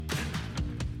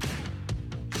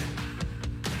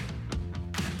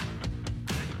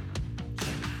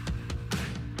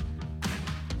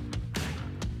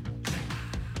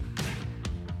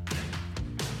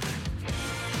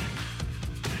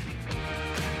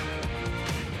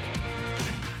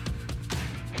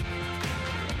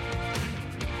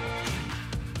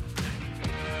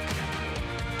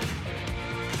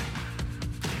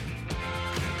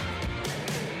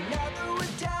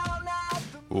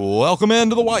Welcome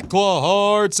into the White Claw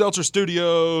Hard Seltzer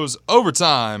Studios.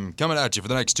 Overtime coming at you for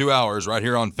the next 2 hours right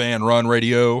here on Fan Run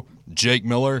Radio. Jake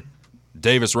Miller,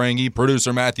 Davis Rangy,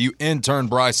 producer Matthew, intern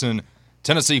Bryson.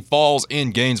 Tennessee falls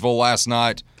in Gainesville last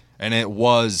night, and it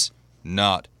was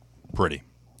not pretty. It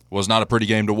was not a pretty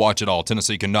game to watch at all.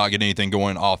 Tennessee could not get anything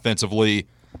going offensively.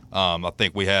 I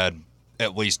think we had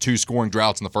at least 2 scoring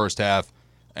droughts in the first half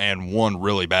and one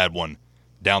really bad one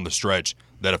down the stretch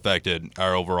that affected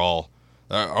our overall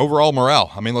morale.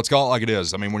 I mean, let's call it like it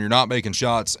is. I mean, when you're not making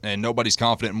shots and nobody's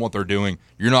confident in what they're doing,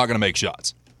 you're not going to make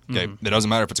shots. Okay? It doesn't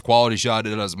matter if it's a quality shot.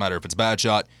 It doesn't matter if it's a bad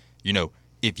shot. You know,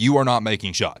 if you are not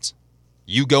making shots,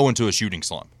 you go into a shooting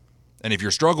slump. And if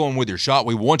you're struggling with your shot,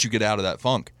 we want you to get out of that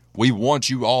funk. We want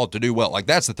you all to do well. Like,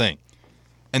 that's the thing.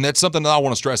 And that's something that I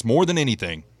want to stress more than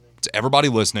anything to everybody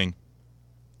listening,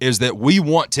 is that we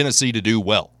want Tennessee to do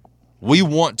well. We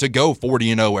want to go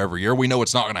 40-0 every year. We know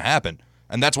it's not going to happen.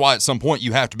 And that's why at some point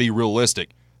you have to be realistic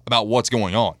about what's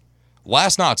going on.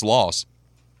 Last night's loss,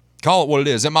 call it what it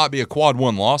is. It might be a quad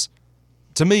 1 loss.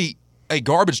 To me, a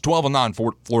garbage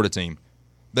 12-9 Florida team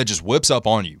that just whips up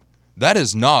on you,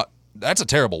 that's a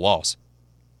terrible loss.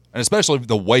 And especially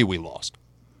the way we lost.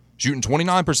 Shooting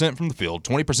 29% from the field,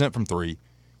 20% from 3.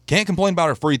 Can't complain about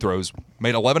our free throws.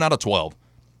 Made 11 out of 12.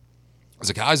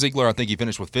 Zakai Ziegler, I think he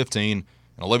finished with 15,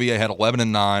 and Olivier had 11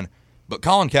 and 9. But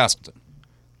Colin Castleton,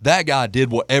 that guy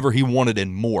did whatever he wanted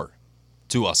and more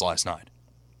to us last night.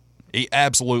 He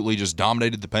absolutely just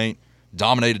dominated the paint,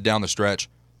 dominated down the stretch.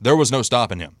 There was no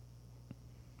stopping him.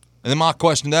 And then my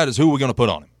question to that is, who are we going to put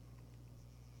on him?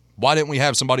 Why didn't we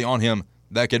have somebody on him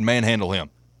that could manhandle him?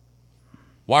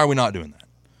 Why are we not doing that?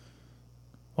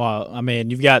 Well, I mean,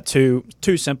 you've got two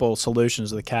simple solutions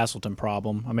to the Castleton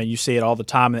problem. I mean, you see it all the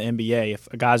time in the NBA. If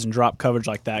a guy's in drop coverage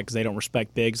like that because they don't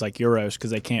respect bigs like Euros because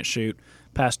they can't shoot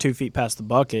past 2 feet past the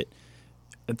bucket,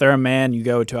 if they're a man, you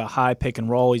go to a high pick and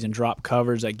roll. He's in drop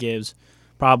coverage. That gives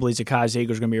probably Zakai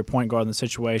Ziegler's going to be your point guard in the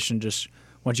situation. Just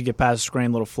once you get past the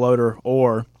screen, little floater,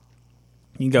 or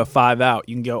you can go 5 out.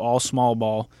 You can go all small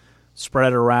ball,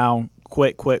 spread it around,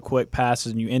 quick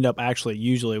passes, and you end up actually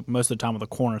usually most of the time with a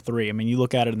corner 3. I mean, you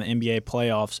look at it in the NBA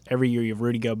playoffs, every year you have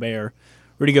Rudy Gobert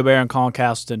and Colin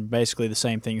Castleton, basically the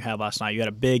same thing you had last night. You had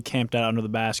a big camped out under the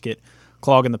basket,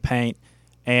 clogging the paint.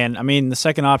 And, I mean, the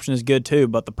second option is good too,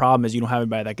 but the problem is you don't have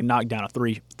anybody that can knock down a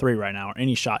three right now, or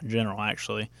any shot in general,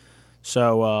 actually.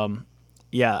 So,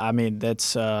 yeah, I mean,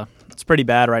 it's pretty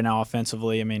bad right now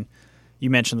offensively. I mean,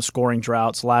 you mentioned the scoring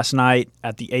droughts. Last night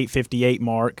at the 8:58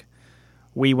 mark,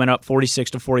 we went up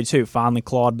 46-42. Finally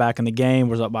clawed back in the game.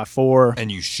 Was up by 4.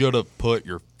 And you should have put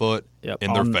your foot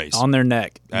in their face. On their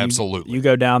neck. Absolutely. You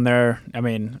go down there. I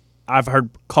mean, I've heard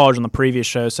callers on the previous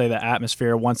show say the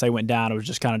atmosphere, once they went down, it was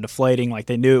just kind of deflating. Like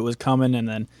they knew it was coming. And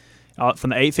then from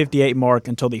the 8:58 mark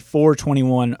until the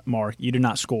 4:21 mark, you did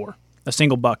not score a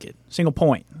single bucket, single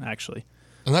point, actually.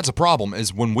 And that's a problem,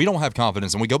 is when we don't have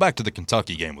confidence, and we go back to the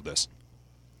Kentucky game with this,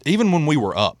 even when we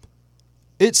were up,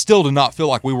 it still did not feel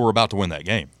like we were about to win that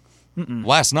game.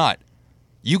 Last night,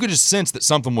 you could just sense that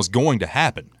something was going to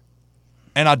happen.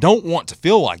 And I don't want to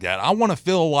feel like that. I want to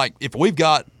feel like if we've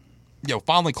got,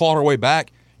 finally clawed our way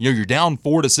back, you're down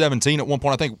 4-17 at one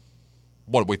point. I think,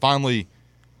 we finally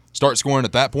start scoring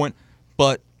at that point?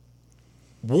 But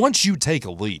once you take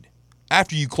a lead,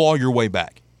 after you claw your way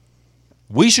back,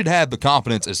 we should have the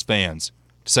confidence as fans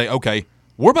to say, okay,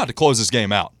 we're about to close this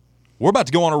game out. We're about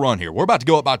to go on a run here. We're about to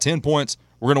go up by 10 points.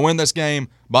 We're going to win this game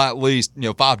by at least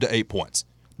 5 to 8 points.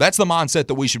 That's the mindset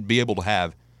that we should be able to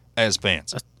have as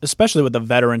fans. Especially with a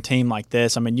veteran team like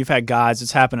this. I mean, you've had guys,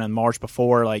 it's happened in March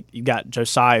before. Like, you've got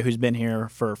Josiah, who's been here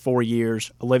for 4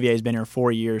 years. Olivier's been here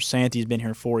 4 years. Santi's been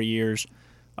here 4 years.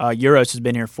 Euros has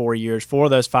been here 4 years. 4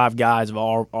 of those 5 guys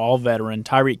are all veteran.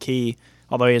 Tyreek Key,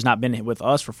 although he has not been with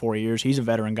us for 4 years, he's a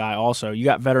veteran guy also. You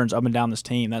got veterans up and down this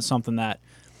team. That's something that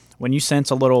when you sense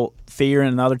a little fear in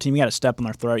another team, you got to step on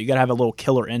their throat. You got to have a little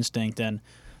killer instinct, and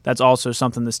that's also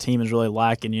something this team is really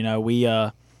lacking. We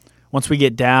once we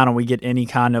get down and we get any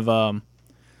kind of I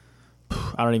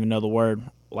don't even know the word.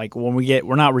 Like when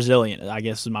we're not resilient, I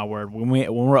guess is my word. When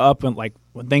we're up and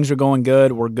when things are going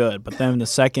good, we're good. But then the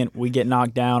second we get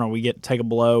knocked down or we take a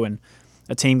blow and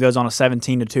a team goes on a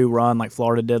 17-2 run like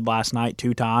Florida did last night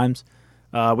 2 times,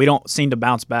 we don't seem to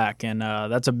bounce back, and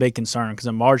that's a big concern because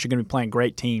in March you're going to be playing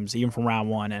great teams, even from round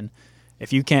 1. And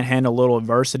if you can't handle a little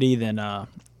adversity, then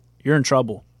you're in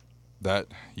trouble. That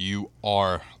you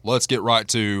are. Let's get right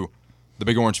to the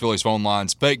Big Orange Phillies phone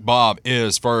lines. Fake Bob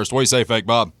is first. What do you say, Fake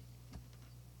Bob?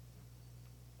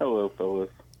 Hello, fellas.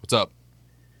 What's up?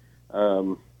 So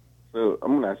I'm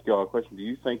going to ask y'all a question. Do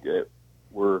you think that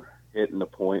we're hitting the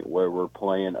point where we're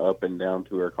playing up and down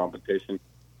to our competition?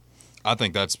 I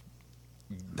think that's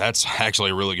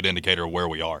actually a really good indicator of where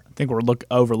we are. I think we're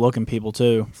overlooking people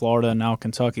too, Florida and now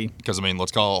Kentucky. Because, I mean,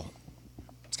 let's call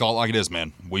it like it is,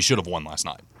 man. We should have won last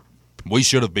night. We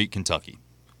should have beat Kentucky.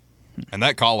 And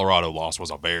that Colorado loss was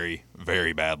a very,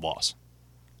 very bad loss.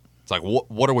 It's like,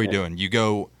 what are we doing?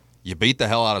 You beat the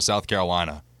hell out of South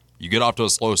Carolina. You get off to a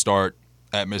slow start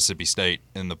at Mississippi State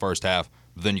in the first half,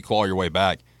 but then you claw your way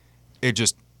back.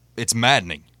 It's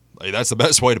maddening. Like, that's the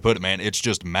best way to put it, man. It's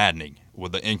just maddening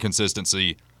with the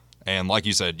inconsistency and, like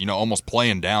you said, almost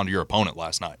playing down to your opponent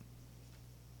last night.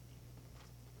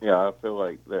 Yeah, I feel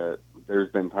like that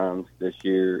there's been times this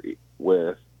year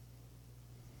with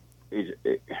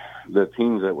the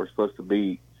teams that we're supposed to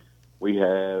beat, we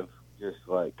have just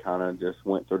kind of just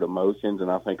went through the motions,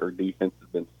 and I think our defense has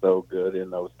been so good in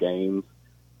those games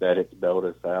that it's bailed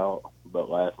us out. But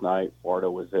last night,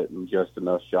 Florida was hitting just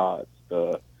enough shots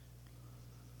to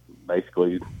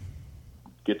basically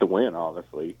get the win,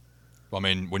 honestly. I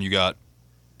mean, when you got,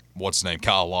 what's his name,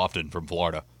 Kyle Lofton from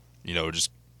Florida, just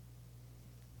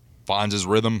finds his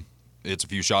rhythm. It's a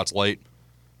few shots late.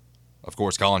 Of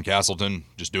course, Colin Castleton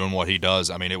just doing what he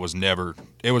does. I mean, it was never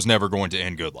going to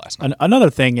end good last night. Another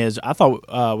thing is, I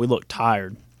thought we looked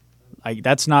tired. Like,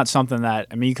 that's not something that,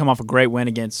 I mean, you come off a great win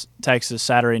against Texas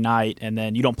Saturday night, and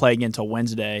then you don't play again until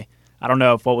Wednesday. I don't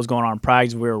know what was going on in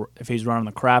practice, if he's running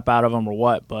the crap out of them or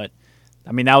what, but,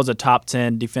 I mean, that was a top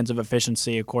 10 defensive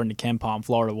efficiency according to KenPom,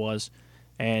 Florida was,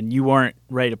 and you weren't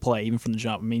ready to play even from the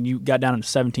jump. I mean, you got down in a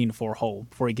 17-4 hole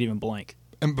before you could even blink.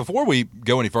 And before we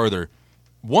go any further,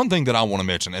 one thing that I want to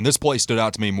mention, and this play stood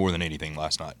out to me more than anything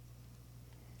last night.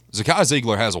 Zakai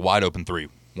Ziegler has a wide-open three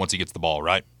once he gets the ball,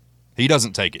 right? He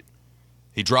doesn't take it.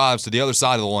 He drives to the other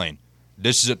side of the lane,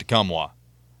 dishes it to Kumwa,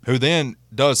 who then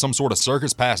does some sort of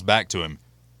circus pass back to him,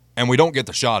 and we don't get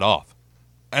the shot off.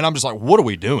 And I'm just like, what are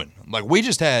we doing? Like, we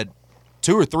just had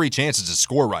 2 or 3 chances to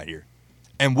score right here,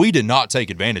 and we did not take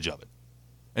advantage of it.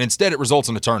 And instead it results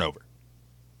in a turnover.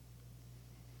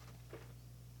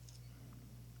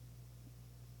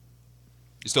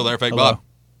 You still there, Fake Hello. Bob?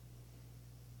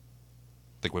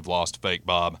 I think we've lost Fake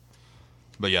Bob.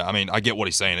 But, yeah, I mean, I get what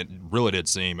he's saying. It really did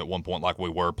seem at one point like we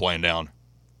were playing down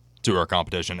to our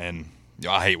competition, and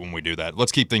I hate when we do that.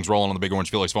 Let's keep things rolling on the Big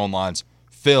Orange Phillies phone lines.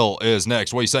 Phil is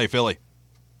next. What do you say, Philly?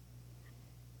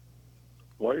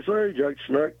 What do you say, Jake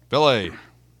Snake? Philly.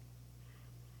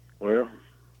 Well,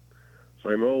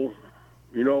 same old,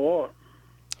 you know what?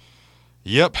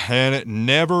 Yep, and it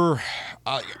never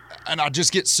and I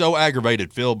just get so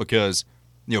aggravated, Phil, because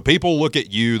people look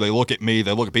at you, they look at me,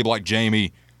 they look at people like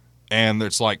Jamie, and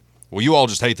it's like, well, you all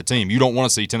just hate the team. You don't want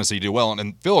to see Tennessee do well.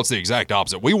 And Phil, it's the exact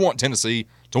opposite. We want Tennessee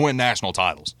to win national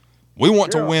titles. We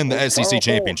want to win the SEC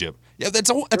championship. Yeah, that's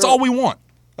all we want.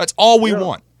 That's all we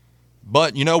want.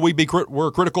 But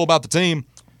we're critical about the team,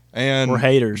 and we're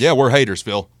haters. Yeah, we're haters,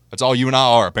 Phil. That's all you and I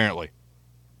are, apparently.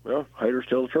 Well, haters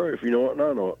tell the truth. You know it, and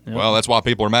I know it. Yep. Well, that's why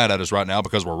people are mad at us right now,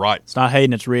 because we're right. It's not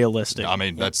hating; it's realistic. I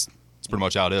mean, that's pretty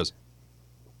much how it is.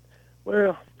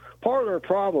 Well, part of their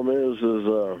problem is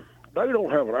they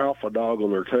don't have an alpha dog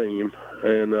on their team,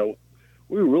 and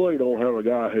we really don't have a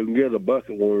guy who can get a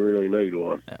bucket when we really need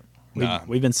one. Yeah.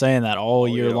 We've been saying that all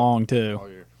year long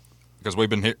too. Because we've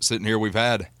been sitting here, we've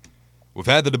had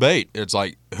the debate. It's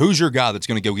like, who's your guy that's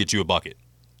going to go get you a bucket?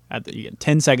 You get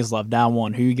 10 seconds left, down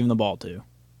 1. Who are you giving the ball to?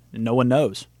 And no one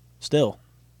knows. Still.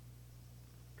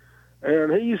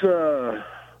 And he's I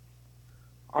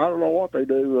don't know what they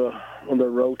do on their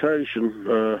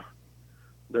rotation.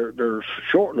 They're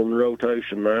shortening the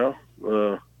rotation now.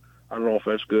 I don't know if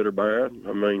that's good or bad.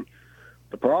 I mean,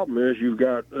 the problem is you've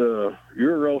got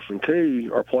Uros and Key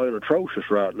are playing atrocious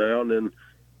right now, and then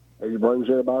he brings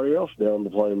everybody else down to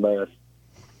playing bad.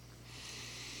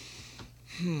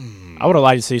 I would have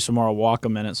liked to see some more Walker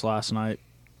minutes last night.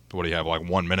 What do you have, like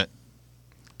 1 minute?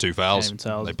 2 fouls? Can't even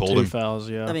tell. They pulled 2 him? fouls,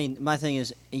 yeah. I mean, my thing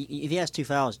is, if he has 2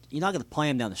 fouls, you're not going to play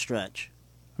him down the stretch.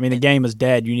 I mean, the game is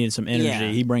dead. You needed some energy. Yeah.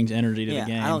 He brings energy to the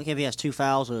game. I don't care if he has 2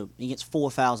 fouls or he gets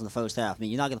 4 fouls in the first half. I mean,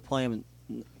 you're not going to play him.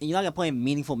 You're not going to play him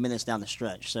meaningful minutes down the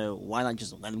stretch. So why not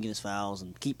just let him get his fouls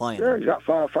and keep playing? Yeah, he's got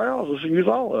 5 fouls. Let's use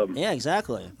all of them. Yeah,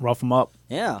 exactly. Rough him up.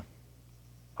 Yeah.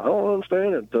 I don't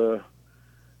understand it.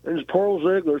 And this poor old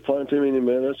Ziegler's playing too many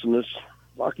minutes, and this,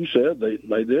 like you said,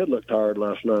 they did look tired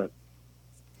last night.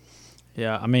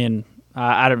 Yeah, I mean,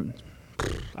 I'm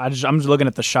just looking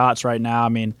at the shots right now. I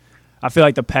mean, I feel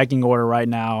like the pecking order right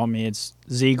now, I mean, it's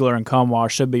Ziegler and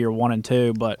Kumwar should be your 1 and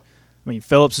 2, but I mean,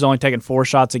 Phillips is only taking 4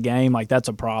 shots a game. Like, that's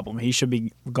a problem. He should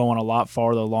be going a lot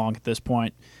farther along at this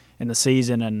point in the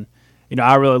season. And,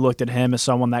 I really looked at him as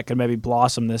someone that could maybe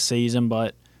blossom this season,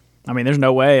 but I mean, there's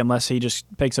no way unless he just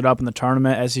picks it up in the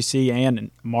tournament, SEC, and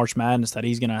in March Madness that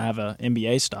he's going to have a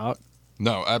NBA stock.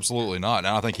 No, absolutely not. And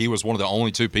I think he was one of the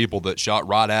only two people that shot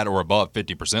right at or above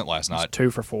 50% last night.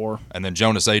 2 for 4. And then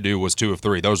Jonas Adu was 2 of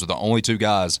 3. Those are the only two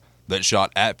guys that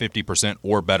shot at 50%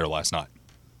 or better last night.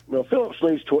 Well, Phillips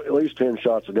needs at least 10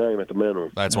 shots a game at the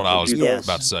minimum. That's what I was Yes.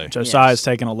 about to say. Josiah's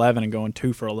taking 11 and going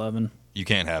 2 for 11. You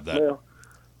can't have that. Well,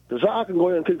 Josiah can go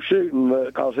ahead and keep shooting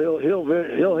because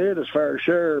he'll hit his fair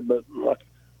share, but like,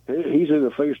 he's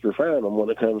either feast or famine when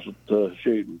it comes to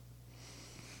shooting.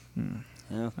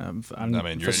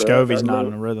 Vescovi's not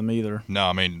in a rhythm either. No,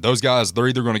 I mean, those guys, they're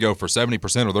either going to go for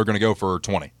 70% or they're going to go for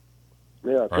 20.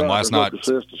 Yeah, Or in last night,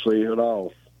 consistency at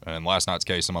all. and in last night's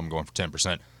case, some of them going for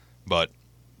 10%. But,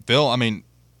 Phil, I mean,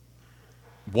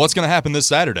 what's going to happen this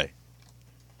Saturday?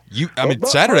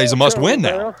 Saturday's a must-win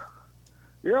now.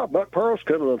 Yeah, Buck Pearl's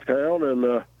coming to town,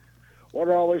 and what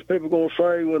are all these people going to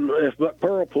say if Buck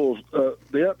Pearl pulls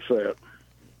the upset?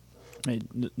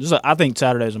 I think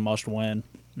Saturday's a must-win.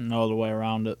 No other way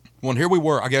around it. Well, and here we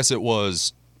were. I guess it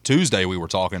was Tuesday we were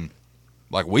talking.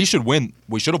 Like, we should win.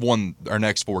 We should have won our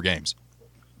next 4 games.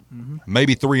 Mm-hmm.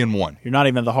 Maybe 3-1. You're not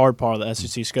even at the hard part of the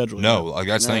SEC schedule. No, like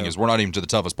that's the thing is we're not even to the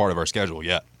toughest part of our schedule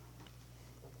yet.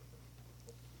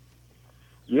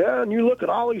 Yeah, and you look at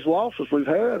all these losses we've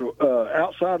had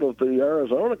outside of the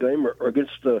Arizona game or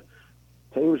against the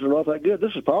teams that are not that good.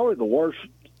 This is probably the worst,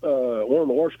 one of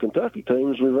the worst Kentucky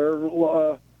teams we've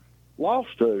ever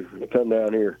lost to come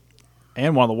down here.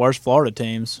 And one of the worst Florida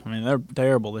teams. I mean, they're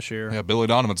terrible this year. Yeah, Billy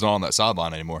Donovan's not on that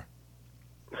sideline anymore.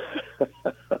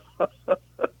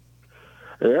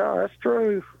 Yeah, that's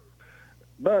true.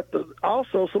 But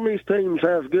also, some of these teams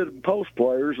have good post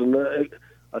players, and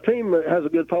a team that has a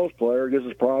good post player gives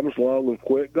us problems along with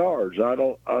quick guards.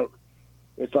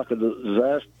 It's like a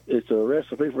disaster. It's a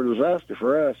recipe for disaster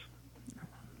for us.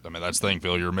 I mean, that's the thing,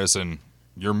 Phil. You're missing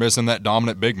that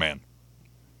dominant big man.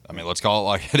 I mean, let's call it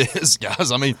like it is,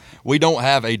 guys. I mean, we don't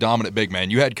have a dominant big man.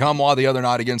 You had Kamwa the other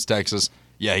night against Texas.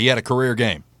 Yeah, he had a career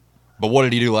game. But what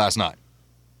did he do last night?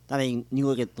 I mean, you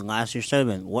look at the last year's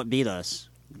tournament. What beat us?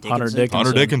 Hunter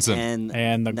Dickinson.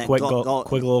 And the quick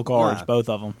little guards, both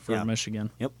of them for Michigan.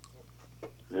 Yep.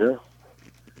 Yeah.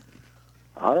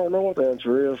 I don't know what the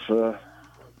answer is.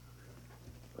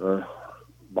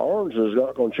 Barnes is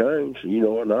not going to change. You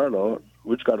know it, and I know it.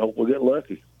 We just got to hope we get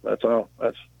lucky. That's all.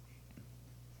 That's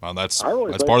part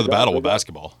of the battle with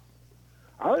basketball.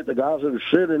 I think the guys that are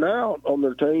sitting out on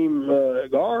their team at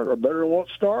guard are better than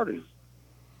what's starting.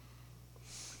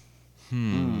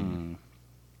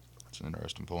 That's an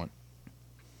interesting point.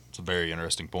 It's a very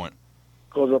interesting point.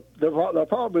 Because they'll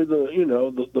probably be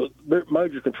the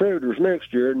major contributors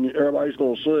next year, and everybody's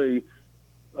going to see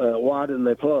why didn't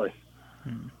they play.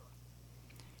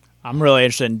 I'm really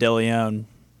interested in DeLeon,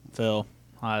 Phil.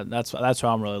 That's what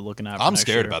I'm really looking at. I'm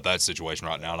scared about that situation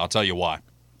right now, and I'll tell you why.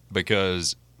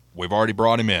 Because we've already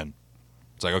brought him in.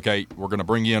 It's like, okay, we're going to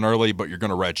bring you in early, but you're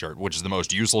going to redshirt, which is the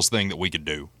most useless thing that we could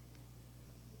do.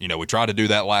 You know, we tried to do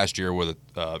that last year with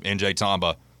NJ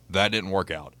Tamba. That didn't work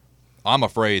out. I'm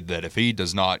afraid that if he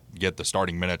does not get the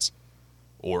starting minutes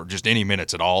or just any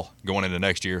minutes at all going into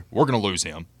next year, we're going to lose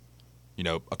him. You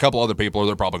know, a couple other people,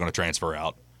 they're probably going to transfer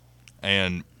out.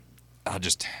 And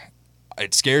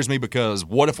it scares me because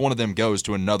what if one of them goes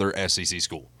to another SEC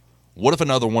school? What if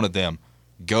another one of them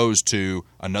goes to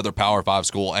another Power 5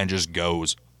 school and just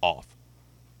goes off?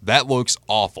 That looks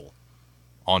awful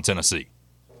on Tennessee.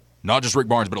 Not just Rick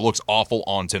Barnes, but it looks awful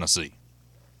on Tennessee.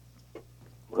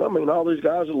 I mean, all these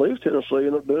guys that leave Tennessee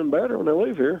end up doing better when they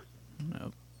leave here.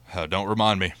 Don't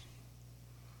remind me.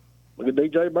 Look at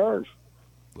DJ Burns.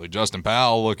 Look at Justin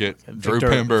Powell. Look at Drew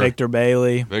Pember. Victor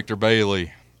Bailey.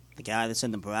 The guy that's in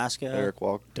Nebraska. Derek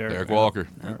Walker. Derek Walker.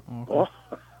 Well,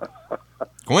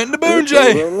 Quentin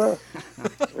DeBoonjay.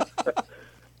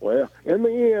 Well, in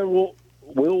the end,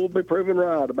 we'll be proven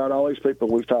right about all these people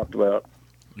we've talked about.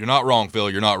 You're not wrong, Phil.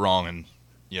 You're not wrong. And,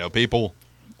 people,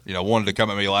 wanted to come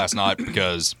at me last night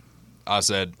because I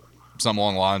said something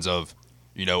along the lines of,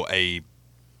 a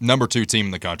number 2 team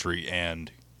in the country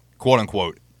and, quote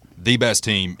unquote, the best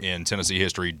team in Tennessee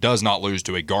history does not lose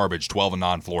to a garbage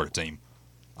 12-9 Florida team.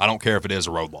 I don't care if it is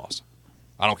a road loss.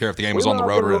 I don't care if the game was on the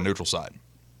road or a neutral side.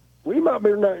 We might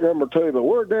be ranked number 2, but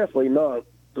we're definitely not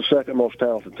the second most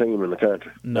talented team in the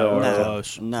country. No,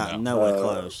 close. Nowhere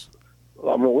close.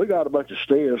 I mean, we got a bunch of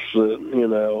stiffs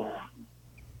that,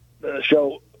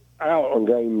 show out on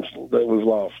games that we've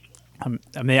lost.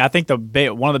 I mean, I think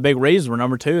one of the big reasons we're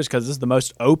number 2 is because this is the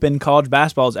most open college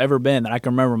basketball has ever been that I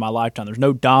can remember in my lifetime. There's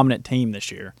no dominant team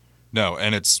this year. No,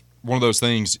 and it's one of those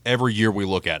things every year we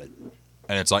look at it.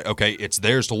 And it's like, okay, it's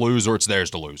theirs to lose or it's theirs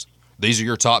to lose. These are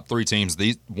your top 3 teams.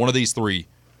 One of these 3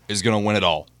 is going to win it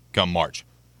all come March.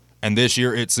 And this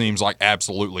year, it seems like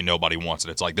absolutely nobody wants it.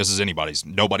 It's like this is anybody's.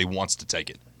 Nobody wants to take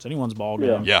it. It's anyone's ball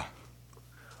game. Yeah.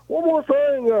 One more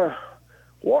thing.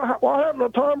 What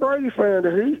happened to Tom Brady fan?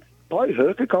 Did he play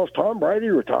hooky because Tom Brady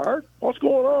retired? What's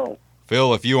going on?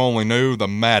 Phil, if you only knew the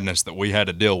madness that we had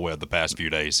to deal with the past few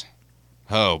days.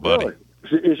 Oh, buddy.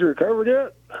 Really? Is he recovered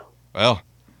yet? Well,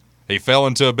 he fell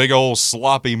into a big old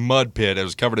sloppy mud pit. It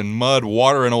was covered in mud,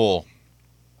 water, and oil.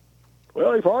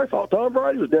 Well, he probably thought Tom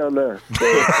Brady was down there.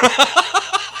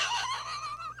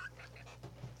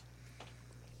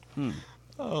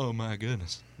 Oh, my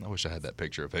goodness. I wish I had that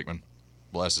picture of Hickman.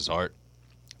 Bless his heart.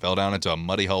 Fell down into a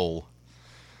muddy hole.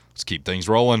 Let's keep things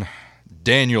rolling.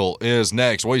 Daniel is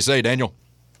next. What do you say, Daniel?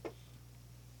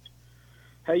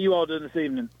 How you all doing this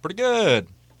evening? Pretty good.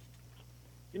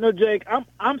 You know, Jake,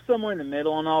 I'm somewhere in the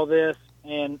middle on all this,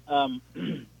 and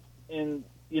and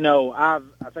you know, I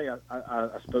think I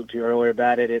spoke to you earlier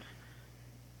about it.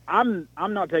 I'm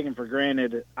not taking for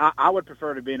granted. I would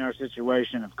prefer to be in our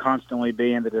situation of constantly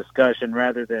being the discussion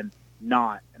rather than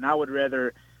not, and I would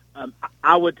rather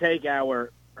I would take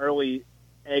our early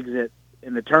exit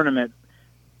in the tournament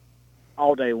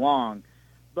all day long.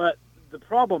 But the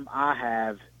problem I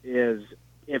have is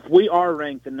if we are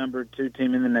ranked the number 2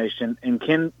 team in the nation and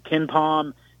Ken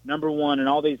Palm number 1 in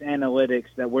all these analytics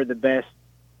that we're the best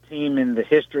team in the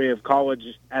history of college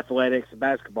athletics and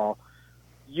basketball,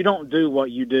 you don't do what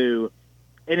you do,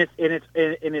 and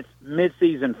it's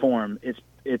mid-season form.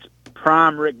 It's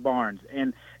prime Rick Barnes,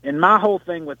 and my whole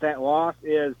thing with that loss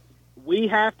is we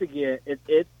have to get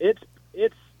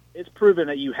it's proven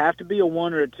that you have to be a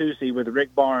 1 or a 2 seed with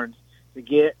Rick Barnes to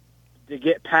get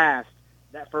past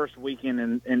that first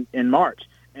weekend in March.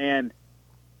 And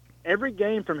every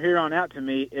game from here on out to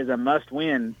me is a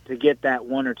must-win to get that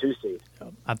 1 or 2 seed.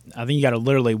 I think you got to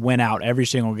literally win out every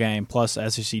single game plus the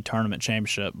SEC tournament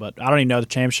championship. But I don't even know the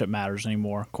championship matters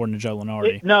anymore, according to Joe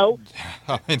Lunardi. No,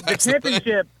 I mean, the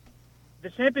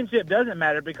championship doesn't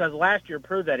matter because last year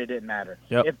proved that it didn't matter.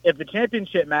 Yep. If the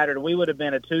championship mattered, we would have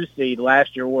been a 2 seed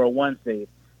last year or a 1 seed.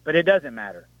 But it doesn't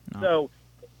matter. No. So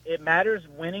it matters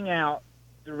winning out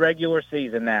the regular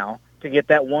season now to get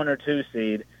that 1 or 2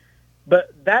 seed.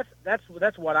 But that's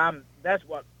what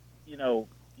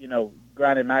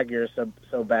grinded my gears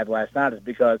so bad last night is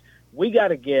because we got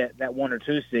to get that 1 or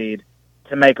 2 seed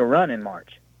to make a run in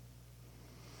March.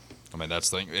 I mean,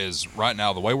 that's the thing is right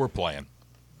now the way we're playing,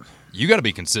 you got to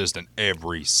be consistent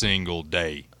every single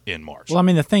day in March. Well, I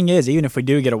mean, the thing is, even if we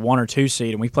do get a 1 or 2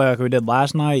 seed and we play like we did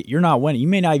last night, you're not winning. You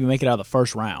may not even make it out of the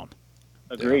first round.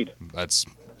 Agreed. Yeah, that's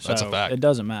So a fact. It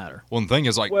doesn't matter. Well, the thing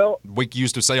is, like, we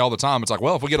used to say all the time, it's like,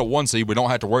 well, if we get a 1 seed, we don't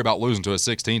have to worry about losing to a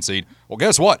 16 seed. Well,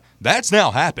 guess what? That's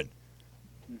now happened.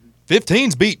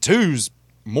 15s beat 2s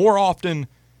more often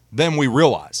than we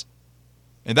realize.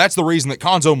 And that's the reason that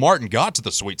Conzo Martin got to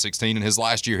the Sweet 16 in his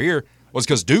last year here was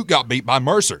because Duke got beat by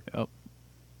Mercer. Yep.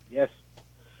 Yes.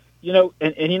 You know,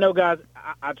 and you know, guys,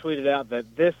 I tweeted out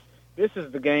that this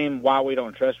is the game why we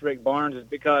don't trust Rick Barnes is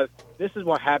because this is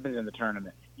what happens in the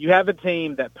tournament. You have a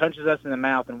team that punches us in the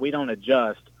mouth and we don't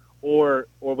adjust or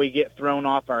we get thrown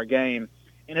off our game.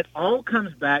 And it all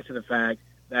comes back to the fact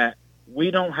that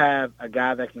we don't have a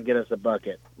guy that can get us a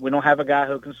bucket. We don't have a guy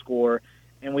who can score.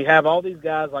 And we have all these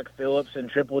guys like Phillips and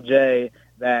Triple J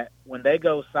that when they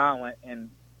go silent and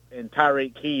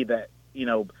Tyreek Key that, you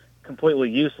know,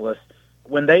 completely useless,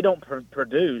 when they don't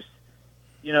produce,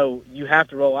 you know, you have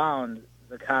to rely on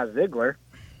the Kai Ziegler.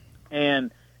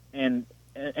 And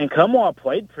Cumwall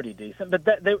played pretty decent, but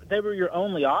they were your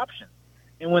only options.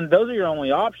 And when those are your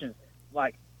only options,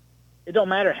 like, it don't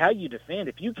matter how you defend.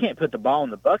 If you can't put the ball in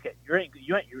the bucket, you're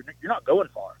not going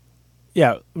far.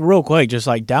 Yeah, real quick, just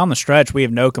like down the stretch, we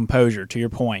have no composure, to your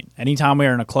point. Anytime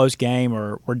we're in a close game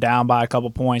or we're down by a couple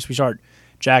points, we start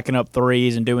jacking up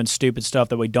threes and doing stupid stuff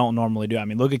that we don't normally do. I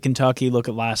mean, look at Kentucky, look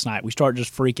at last night. We start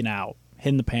just freaking out,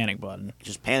 hitting the panic button.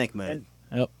 Just panic mode.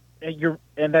 Yep.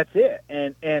 And that's it.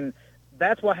 And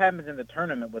that's what happens in the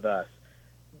tournament with us.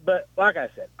 But like I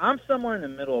said, I'm somewhere in the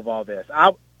middle of all this.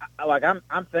 I'm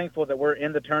thankful that we're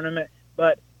in the tournament,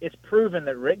 but it's proven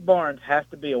that Rick Barnes has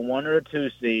to be a 1 or a 2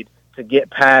 seed to get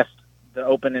past the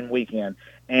opening weekend.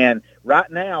 And right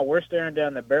now we're staring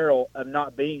down the barrel of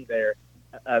not being there,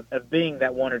 of being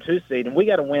that 1 or 2 seed, and we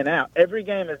got to win out. Every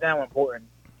game is now important.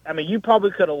 I mean, you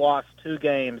probably could have lost 2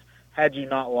 games had you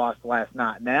not lost last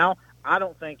night. Now, I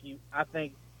think you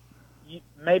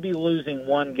maybe losing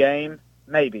 1 game,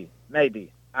 maybe.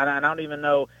 I don't even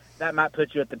know. That might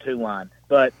put you at the 2 line.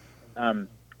 But I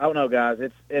don't know, guys.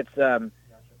 It's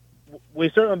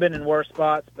we've certainly been in worse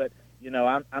spots, but you know,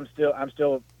 I'm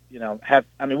still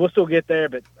we'll still get there,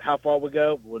 but how far we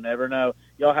go, we'll never know.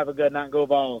 Y'all have a good night. Go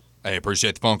Vols. Hey,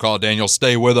 appreciate the phone call, Daniel.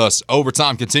 Stay with us.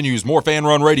 Overtime continues. More Fan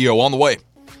Run Radio on the way.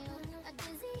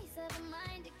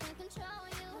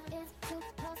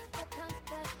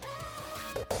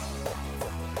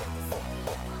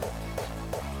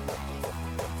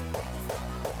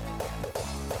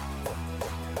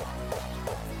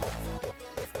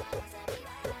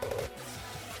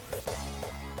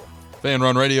 Fan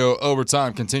Run Radio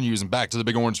Overtime continues, and back to the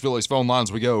Big Orange Phillies phone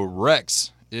lines we go.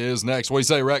 Rex is next. What do you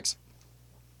say, Rex?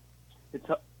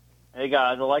 Hey,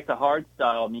 guys, I like the hard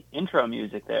style intro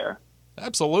music there.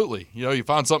 Absolutely. You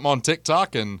find something on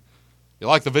TikTok, and you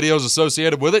like the videos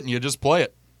associated with it, and you just play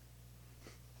it.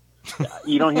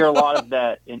 You don't hear a lot of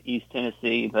that in East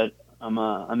Tennessee, but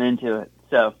I'm into it.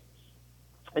 So,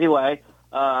 anyway,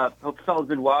 hope the fellow's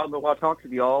been wild, but while I talk to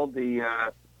you all,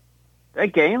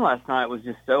 that game last night was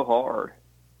just so hard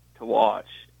to watch.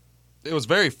 It was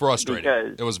very frustrating.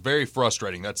 Because it was very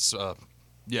frustrating. That's,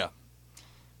 yeah.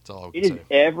 That's all I it can is say.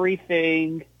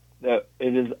 everything that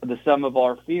it is the sum of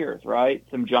our fears, right?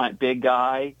 Some giant big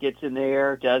guy gets in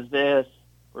there, does this.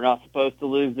 We're not supposed to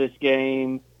lose this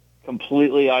game.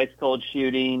 Completely ice-cold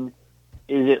shooting.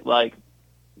 Is it like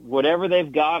whatever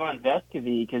they've got on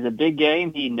Vescovy? Because a big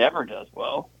game, he never does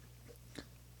well. I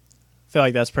feel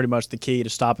like that's pretty much the key to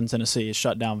stopping Tennessee is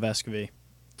shut down Vescovy.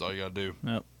 That's all you got to do.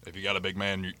 Yep. If you got a big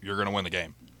man, you're going to win the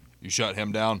game. You shut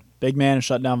him down. Big man and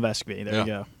shut down Vescovy. There Yeah. you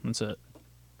go. That's it.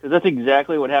 Because that's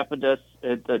exactly what happened to us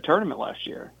at the tournament last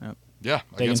year. Yeah,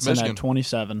 against Dickinson Michigan. had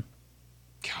 27.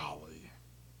 Golly.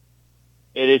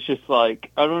 And it's just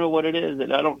like, I don't know what it is.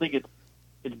 And I don't think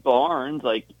it's Barnes.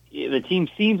 Like, the team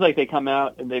seems like they come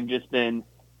out and they've just been,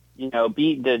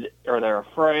 beaten, or they're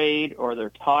afraid, or they're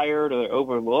tired, or they're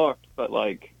overlooked. But,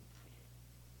 like,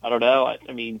 I don't know.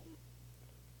 I mean,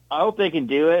 I hope they can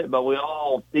do it, but we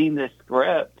all seen this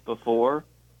script before.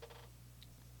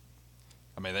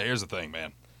 I mean, here's the thing,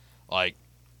 man. Like,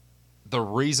 the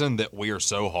reason that we are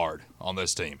so hard on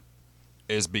this team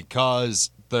is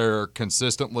because they're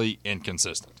consistently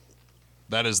inconsistent.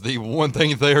 That is the one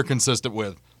thing they are consistent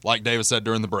with, like Davis said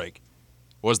during the break,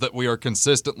 was that we are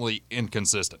consistently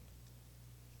inconsistent.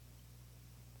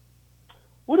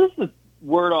 What is the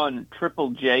word on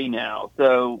Triple J now?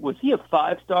 So was he a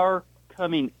 5-star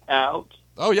coming out?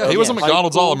 Oh, yeah, he was a high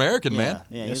McDonald's school? All-American, Yeah, man.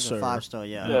 yeah, Yes, he's sir. a 5-star.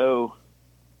 Yeah. So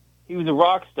he was a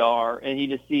rock star, and he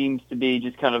just seems to be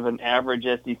just kind of an average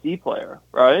SEC player,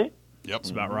 right? Yep.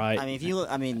 That's about right. I mean, if you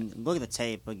look at the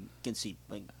tape, you can see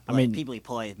I mean, people he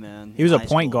played, man. He was a High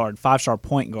point school. guard, 5-star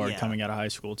point guard Yeah. coming out of high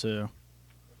school, too.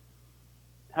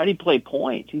 How do you play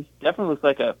point? He definitely looks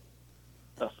like a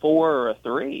 4 or a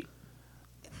 3.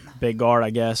 Big guard, I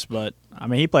guess. But, I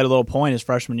mean, he played a little point his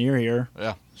freshman year here.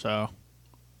 Yeah. So,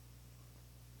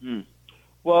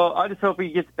 Well, I just hope he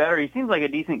gets better. He seems like a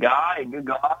decent guy, a good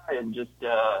guy, and just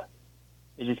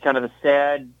it's just kind of a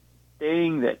sad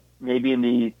thing that maybe in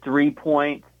the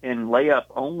 3-point and layup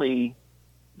only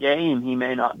game he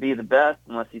may not be the best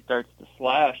unless he starts to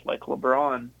slash like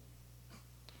LeBron.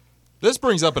 This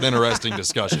brings up an interesting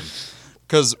discussion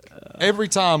because every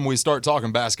time we start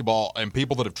talking basketball and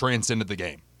people that have transcended the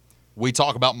game, we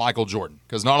talk about Michael Jordan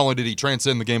because not only did he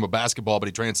transcend the game of basketball, but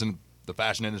he transcended the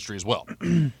fashion industry as well.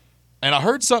 And I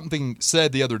heard something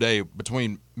said the other day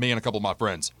between me and a couple of my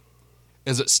friends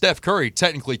is that Steph Curry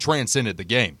technically transcended the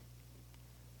game.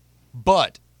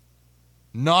 But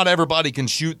not everybody can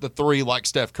shoot the three like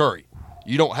Steph Curry.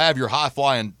 You don't have your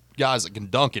high-flying guys that can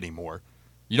dunk anymore.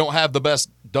 You don't have the best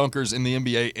dunkers in the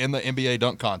NBA in the NBA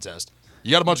dunk contest.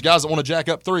 You got a bunch of guys that want to jack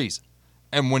up threes.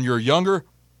 And when you're younger,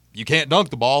 you can't dunk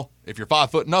the ball if you're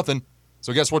 5'0".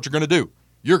 So guess what you're going to do?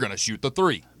 You're going to shoot the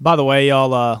three. by the way, y'all,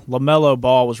 LaMelo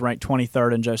Ball was ranked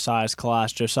 23rd in Josiah's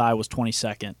class. Josiah was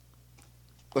 22nd.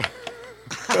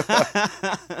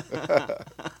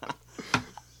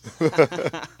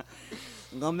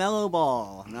 LaMelo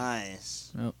Ball,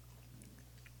 nice.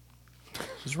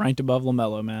 He's ranked above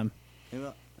LaMelo, man.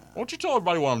 Why don't you tell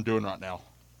everybody what I'm doing right now?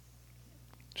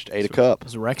 Just ate a cup.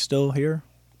 Is Rex still here?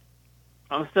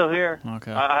 I'm still here.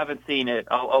 Okay. I haven't seen it.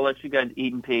 I'll let you guys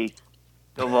eat in peace.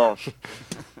 Go Vols.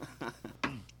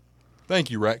 Thank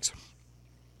you, Rex.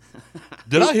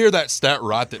 Did I hear that stat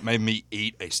right that made me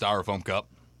eat a styrofoam cup?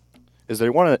 Is there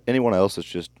anyone else that's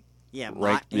just Yeah,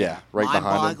 Right- yeah, right behind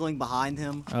him. mind-boggling behind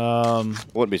him.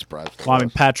 wouldn't be surprised? if Well, I mean, there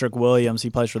was. Patrick Williams, he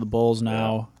plays for the Bulls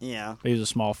now. Yeah. He was a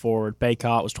small forward.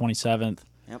 Baycott was 27th.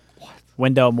 Yep.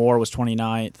 Wendell Moore was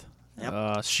 29th. Yep.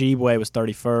 Shebway was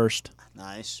 31st.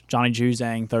 Nice. Johnny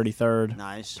Juzang, 33rd.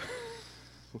 Nice.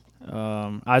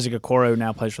 Isaac Okoro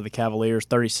now plays for the Cavaliers,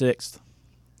 36th.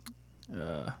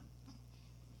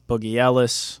 Boogie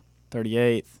Ellis,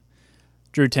 38th.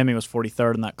 Drew Timme was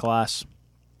 43rd in that class.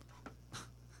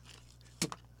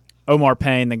 Omar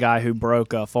Payne, the guy who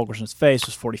broke Fulkerson's face,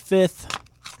 was 45th.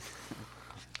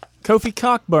 Kofi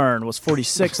Cockburn was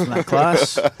 46th in that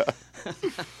class.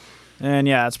 And,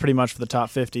 yeah, that's pretty much for the top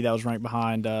 50. That was ranked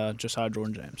behind Josiah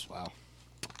Jordan-James. Wow.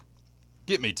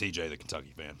 Get me TJ, the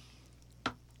Kentucky fan.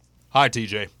 Hi,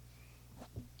 TJ.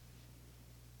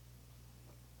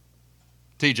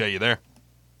 TJ, you there?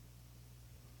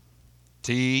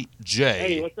 TJ.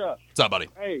 Hey, what's up? What's up, buddy?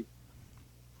 Hey,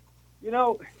 you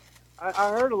know,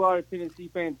 I heard a lot of Tennessee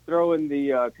fans throwing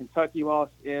the Kentucky loss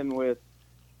in with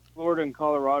Florida and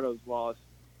Colorado's loss.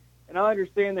 And I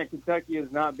understand that Kentucky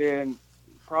has not been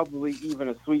probably even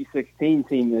a Sweet 16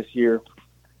 team this year.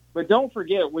 But don't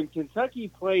forget, when Kentucky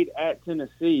played at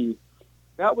Tennessee,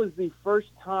 that was the first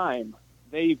time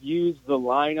they've used the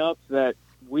lineups that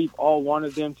we've all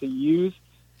wanted them to use.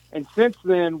 And since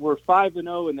then, we're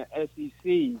 5-0 in the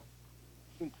SEC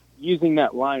since using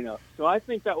that lineup. So I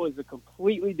think that was a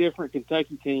completely different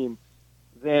Kentucky team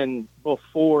than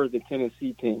before the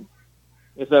Tennessee team,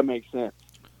 if that makes sense.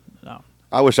 No.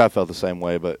 I wish I felt the same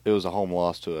way, but it was a home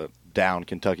loss to a down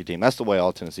Kentucky team. That's the way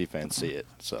all Tennessee fans see it.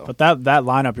 So, But that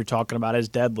lineup you're talking about is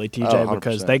deadly, TJ, Oh,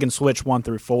 because 100%. they can switch 1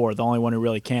 through 4. The only one who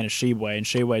really can is Sheboy, and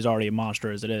Sheboy's already a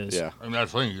monster as it is. yeah. I mean,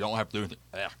 that's the thing. You don't have to do anything.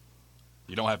 Yeah.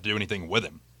 You don't have to do anything with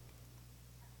him.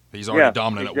 He's already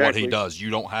dominant at what he exactly. does. You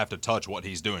don't have to touch what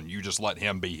he's doing. You just let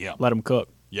him be him. Let him cook.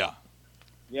 Yeah.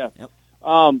 Yeah. Yep.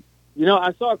 You know,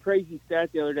 I saw a crazy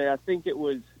stat the other day. I think it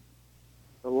was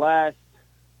the last,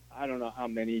 I don't know how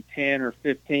many, 10 or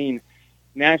 15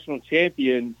 national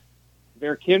champions.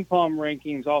 Their KenPom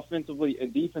rankings offensively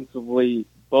and defensively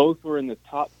both were in the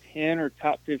top 10 or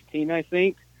top 15, I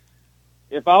think.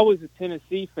 If I was a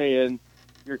Tennessee fan,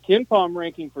 your KenPom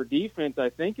ranking for defense, I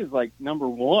think, is like number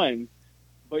 1,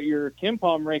 but your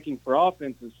KenPom ranking for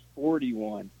offense is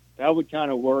 41. That would kind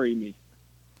of worry me.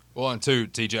 Well, and two,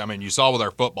 TJ, I mean, you saw with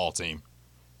our football team,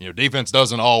 defense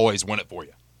doesn't always win it for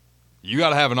you. You got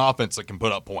to have an offense that can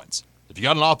put up points. If you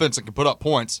got an offense that can put up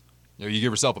points, you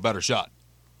give yourself a better shot.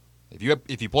 If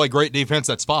you play great defense,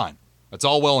 that's fine. That's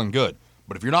all well and good.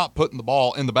 But if you're not putting the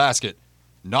ball in the basket,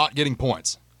 not getting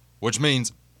points, which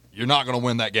means you're not going to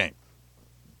win that game.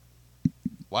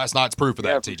 Last night's proof of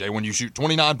that, TJ. When you shoot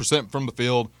 29% from the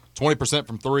field, 20%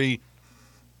 from 3,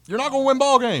 you're not going to win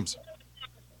ball games.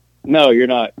 No, you're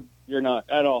not. You're not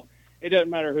at all. It doesn't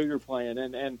matter who you're playing.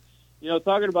 And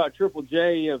talking about Triple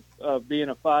J of being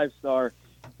a 5-star,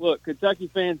 look, Kentucky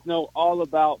fans know all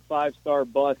about 5-star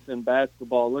busts in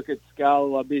basketball. Look at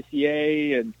Scala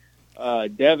Labissiere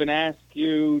and Devin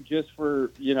Askew just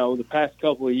for, the past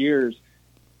couple of years.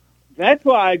 That's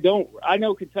why I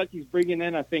know Kentucky's bringing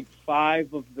in, I think,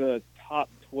 5 of the top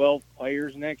 12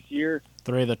 players next year.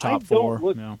 3 of the top I 4. don't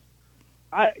look-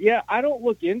 Yeah. I don't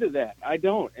look into that. I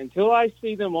don't. Until I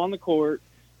see them on the court,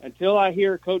 until I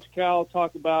hear Coach Cal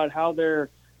talk about how they're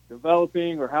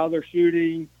developing or how they're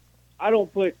shooting, I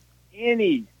don't put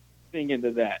anything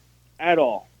into that at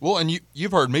all. Well, and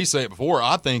you've heard me say it before.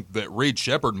 I think that Reed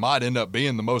Shepherd might end up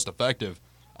being the most effective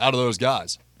out of those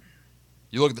guys.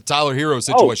 You look at the Tyler Hero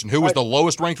situation. Who was the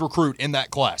lowest-ranked recruit in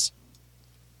that class?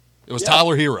 It was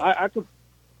Tyler Hero.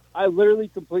 I literally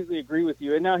completely agree with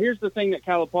you. And now here's the thing that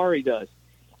Calipari does.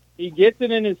 He gets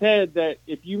it in his head that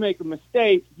if you make a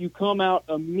mistake, you come out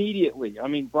immediately. I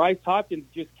mean, Bryce Hopkins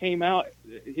just came out.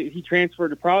 He transferred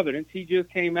to Providence. He just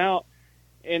came out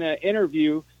in an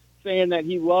interview saying that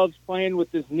he loves playing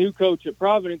with this new coach at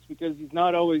Providence because he's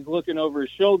not always looking over his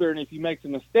shoulder. And if he makes a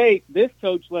mistake, this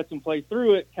coach lets him play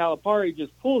through it. Calipari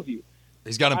just pulls you.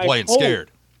 He's got him playing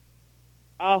scared.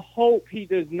 I hope he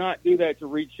does not do that to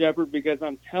Reed Shepherd because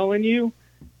I'm telling you,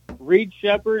 Reed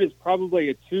Shepherd is probably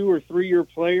a 2 or 3 year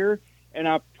player, and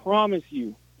I promise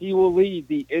you he will lead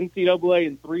the NCAA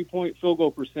in 3-point field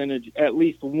goal percentage at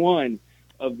least one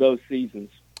of those seasons.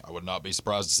 I would not be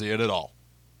surprised to see it at all.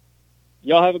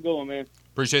 Y'all have a good one, man.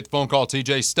 Appreciate the phone call,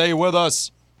 TJ. Stay with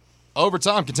us.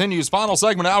 Overtime continues. Final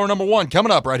segment, hour number 1,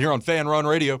 coming up right here on Fan Run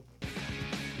Radio.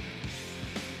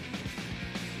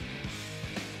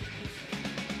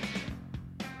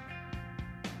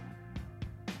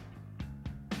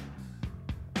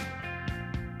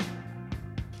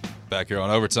 Back here on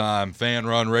Overtime, Fan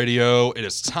Run Radio. It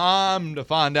is time to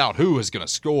find out who is going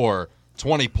to score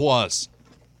 20-plus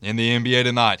in the NBA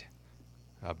tonight.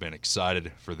 I've been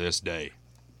excited for this day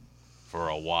for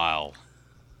a while.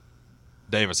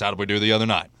 Davis, how did we do the other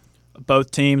night? Both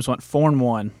teams went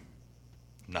 4-1.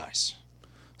 Nice.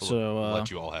 So I'll let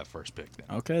you all have first pick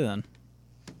then. Okay, then.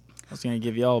 I was going to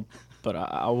give y'all but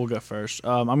I will go first.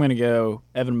 I'm going to go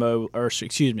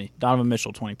Donovan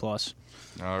Mitchell 20+.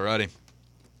 All righty.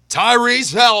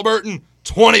 Tyrese Halliburton,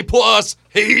 20+.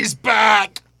 He's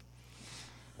back.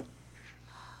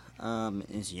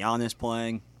 Is Giannis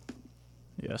playing?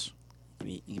 Yes.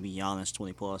 It could be Giannis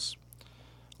 20+.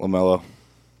 LaMelo.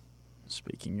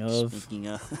 Speaking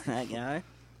of that guy.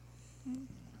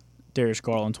 Darius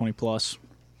Garland 20+.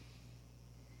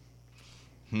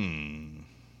 Give me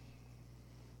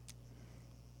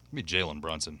Jalen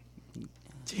Brunson.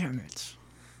 Damn it.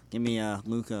 Give me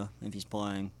Luka if he's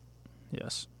playing.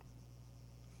 Yes.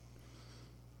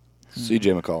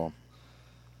 CJ McCollum.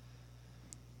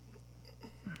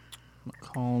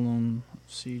 McCollum,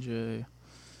 CJ,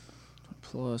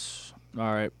 plus. All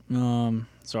right.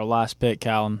 It's our last pick,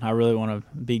 Callan. I really want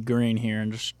to be green here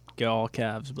and just get all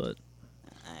Cavs, but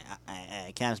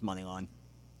Cavs money line.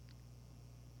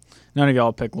 none of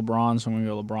y'all pick LeBron, so I'm going to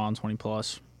go LeBron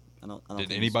 20+. I don't Did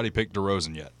think anybody pick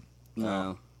DeRozan yet?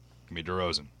 No. Give me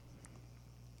DeRozan.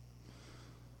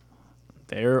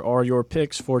 There are your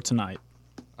picks for tonight.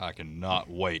 I cannot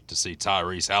wait to see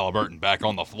Tyrese Halliburton back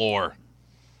on the floor.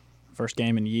 First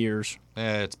game in years.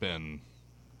 It's been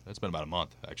about a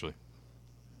month, actually,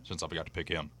 since I got to pick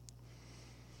him.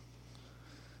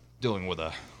 Dealing with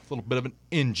a little bit of an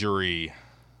injury,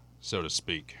 so to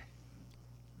speak.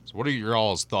 So what are your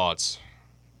all's thoughts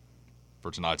for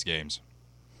tonight's games?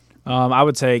 I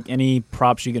would take any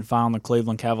props you can find on the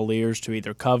Cleveland Cavaliers to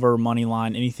either cover, money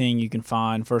line, anything you can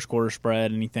find, first quarter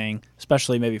spread, anything,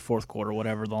 especially maybe fourth quarter,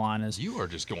 whatever the line is. You are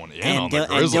just going in And, on the and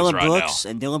Grizzlies Dylan right Brooks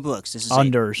now. and Dylan Brooks. This is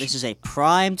Unders. This is a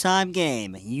prime time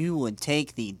game. You would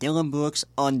take the Dylan Brooks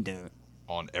under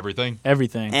On everything?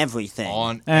 Everything. everything.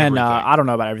 On And everything. I don't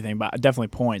know about everything, but definitely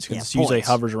points because Yeah, it's usually points.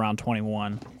 hovers around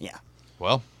 21. Yeah.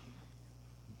 Well,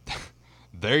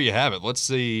 there you have it. Let's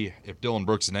see if Dylan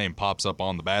Brooks' name pops up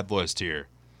on the bad list here.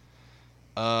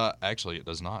 Actually, it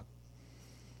does not.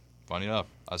 Funny enough,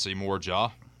 I see more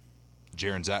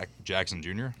Jaren Jackson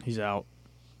Jr. He's out.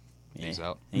 He's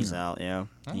out. He's out, yeah.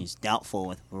 Oh. He's doubtful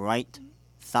with right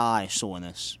thigh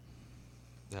soreness.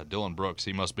 Yeah, Dylan Brooks,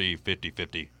 he must be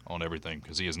 50-50 on everything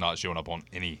because he is not showing up on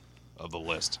any of the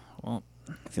list. Well,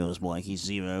 Feels more like he's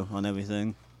 0 on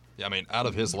everything. Yeah, I mean, out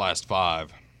of his last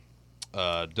 5,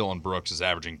 Dylan Brooks is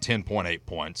averaging 10.8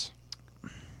 points,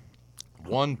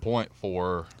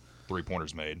 1.4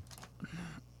 three-pointers made,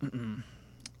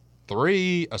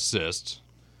 3 assists,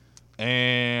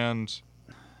 and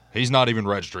he's not even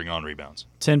registering on rebounds.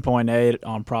 10.8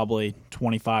 on probably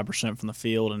 25% from the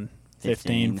field and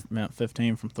 15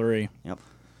 from 3. Yep.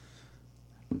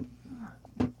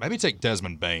 Maybe take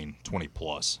Desmond Bain,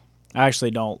 20+. I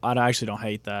actually don't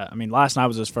hate that. I mean, last night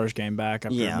was his first game back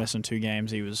after Yeah. missing 2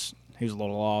 games. He was a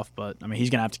little off, but I mean, he's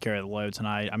gonna have to carry the load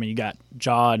tonight. I mean, you got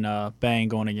Ja and Bang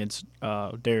going against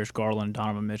Darius Garland and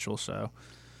Donovan Mitchell, so.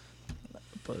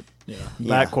 But yeah,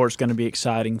 backcourt's gonna be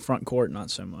exciting. Front court, not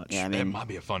so much. Yeah, I It mean, might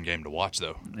be a fun game to watch,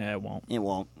 though. Yeah, it won't. it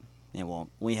won't. It won't.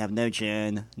 We have no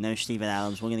Jaren, no Steven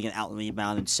Adams. We're going to get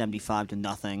out-rebounded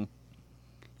 75-0.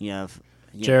 You have...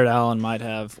 Jared Allen might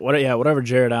have whatever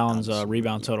Jared Allen's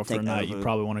rebound total for Take tonight. You over.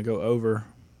 probably want to go over,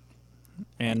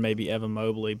 and maybe Evan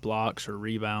Mobley blocks or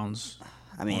rebounds.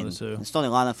 I mean, one of the two. the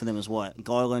starting lineup for them is what?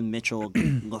 Garland, Mitchell,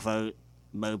 LeVert,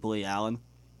 Mobley, Allen?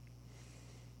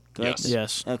 Correct? Yes.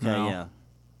 Yes. Okay, No.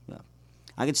 yeah.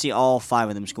 I could see all 5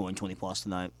 of them scoring 20+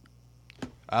 tonight.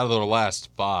 Out of their last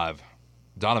 5,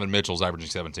 Donovan Mitchell's averaging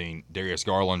 17, Darius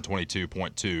Garland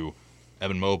 22.2,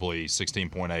 Evan Mobley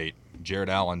 16.8, Jared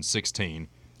Allen 16,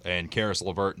 and Karis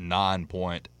LeVert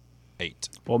 9.8.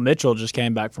 Well, Mitchell just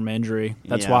came back from injury.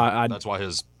 That's Yeah. why That's why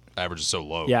his average is so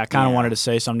low. I kind of Yeah. wanted to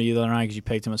say something to you the other night because you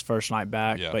picked him his first night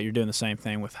back, Yeah. but you're doing the same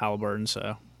thing with Halliburton,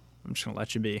 so I'm just gonna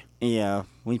let you be. Yeah,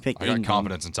 we picked I got Ingram.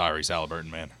 confidence in Tyrese Halliburton,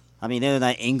 man. I mean, the other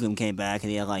night Ingram came back and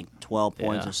he had like 12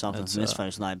 points Yeah, or something that's, from his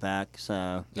first night back.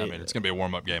 So I mean, it's going to be a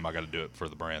warm-up game. I got to do it for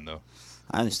the brand, though.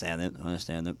 I understand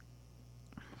it.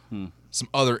 Some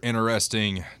other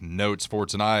interesting notes for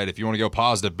tonight. If you want to go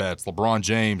positive bets, LeBron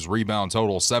James, rebound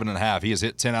total 7.5. He has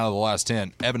hit 10 out of the last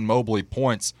 10. Evan Mobley,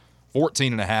 points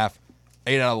 14.5.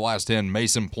 8 out of the last 10.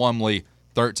 Mason Plumlee,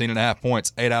 13.5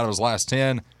 points. 8 out of his last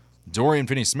 10. Dorian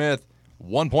Finney-Smith,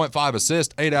 1.5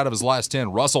 assists. 8 out of his last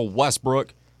 10. Russell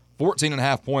Westbrook,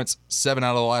 14.5 points. 7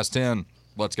 out of the last 10.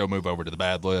 Let's go move over to the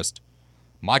bad list.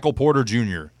 Michael Porter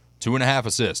Jr., 2.5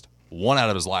 assists. 1 out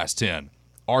of his last 10.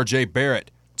 R.J.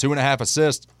 Barrett, 2.5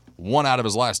 assists, 1 out of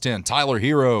his last 10. Tyler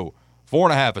Hero,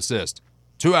 4.5 assists,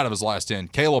 2 out of his last 10.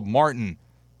 Caleb Martin,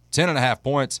 10.5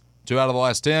 points, 2 out of the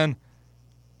last 10.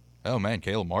 Oh, man,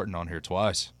 Caleb Martin on here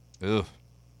twice. Ugh.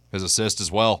 His assist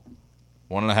as well,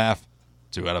 1.5,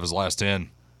 2 out of his last 10.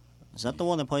 Is that the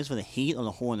one that plays for the Heat or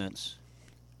the Hornets?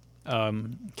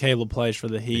 Caleb plays for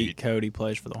the Heat. Cody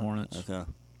plays for the Hornets. Okay.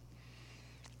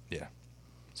 Yeah.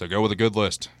 So go with a good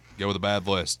list. Go with a bad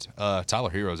list. Tyler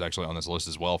Hero's actually on this list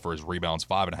as well for his rebounds,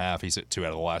 5.5. He's at 2 out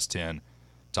of the last 10.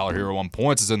 Tyler Hero on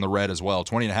points is in the red as well,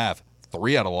 20.5,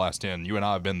 3 out of the last 10. You and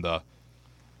I have been the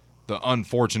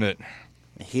unfortunate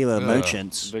Hero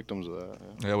merchants. Victims of that.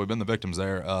 Yeah, we've been the victims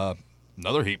there.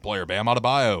 Another Heat player, Bam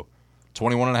Adebayo,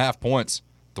 21.5 points,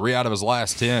 3 out of his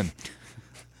last 10.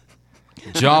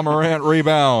 John Morant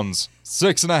rebounds,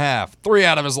 6.5, 3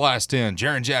 out of his last 10.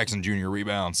 Jaren Jackson Jr.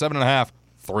 rebounds, 7.5,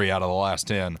 3 out of the last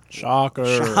 10.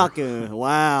 Shocker.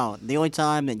 Wow. The only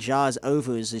time that Ja's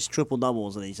over is his triple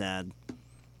doubles that he's had.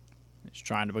 He's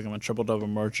trying to become a triple-double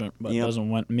merchant, but Yep.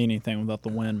 doesn't mean anything without the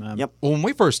win, man. Yep. Well, when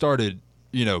we first started,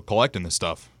 collecting this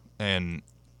stuff and,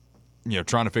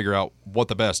 trying to figure out what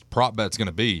the best prop bet's going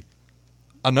to be,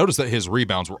 I noticed that his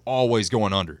rebounds were always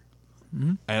going under.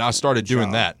 Mm-hmm. And I started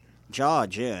doing that.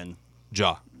 Jen.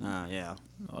 Ja. Yeah.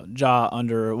 Ja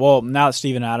under. Well, now that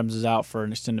Steven Adams is out for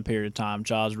an extended period of time,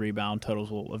 Ja's rebound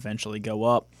totals will eventually go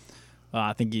up.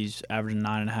 I think he's averaging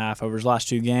 9.5 over his last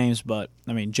 2 games. But,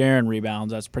 Jaren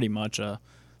rebounds, that's pretty much a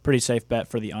pretty safe bet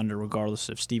for the under, regardless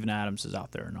if Steven Adams is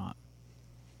out there or not.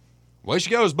 Way she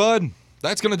goes, bud.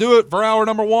 That's going to do it for hour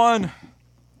number 1.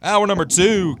 Hour number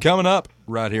 2 coming up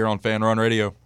right here on Fan Run Radio.